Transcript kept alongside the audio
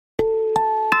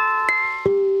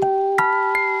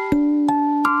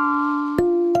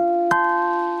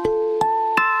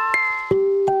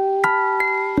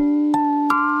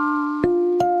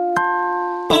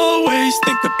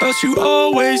about you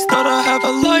always. Thought I'd have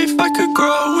a life I could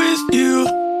grow with you.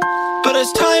 But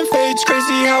as time fades,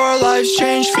 crazy how our lives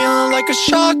change. Feeling like a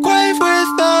shockwave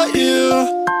without you.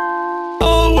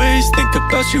 Always think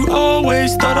about you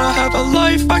always. Thought I'd have a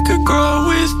life I could grow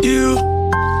with you.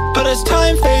 But as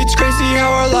time fades, crazy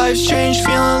how our lives change.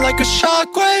 Feeling like a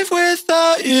shockwave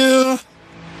without you.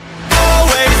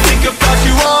 Always think about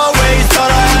you always.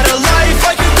 Thought I had a life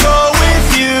I could grow with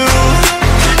you.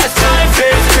 As time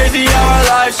fades, crazy how our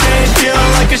lives change.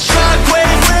 Feeling like a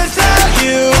shockwave without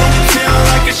you. Feeling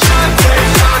like a shockwave,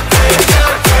 shockwave,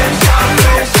 shockwave, shockwave,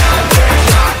 shockwave,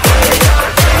 shockwave,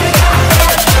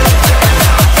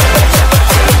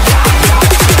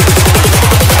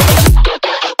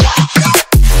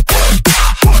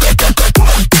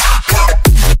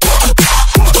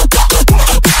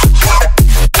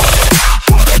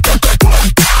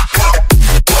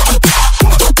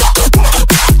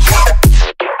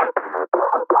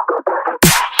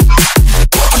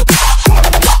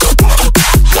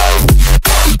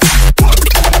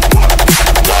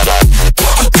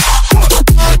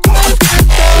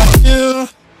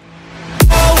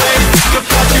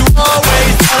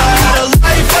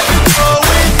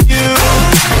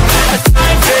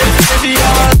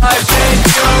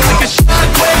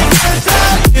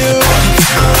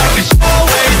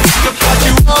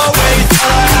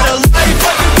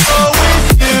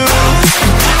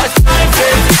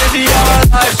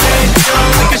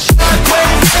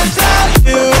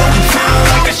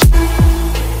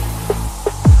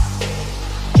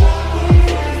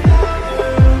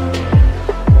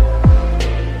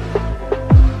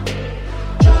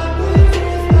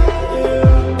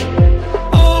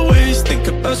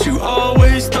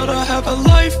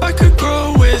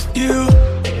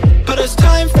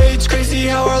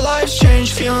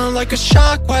 like a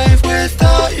shockwave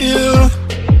without you.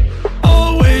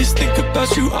 Always think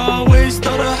about you always.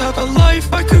 Thought I'd have a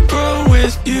life I could grow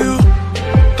with you.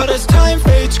 But as time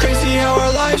fades, crazy how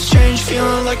our lives change.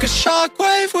 Feeling like a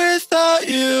shockwave with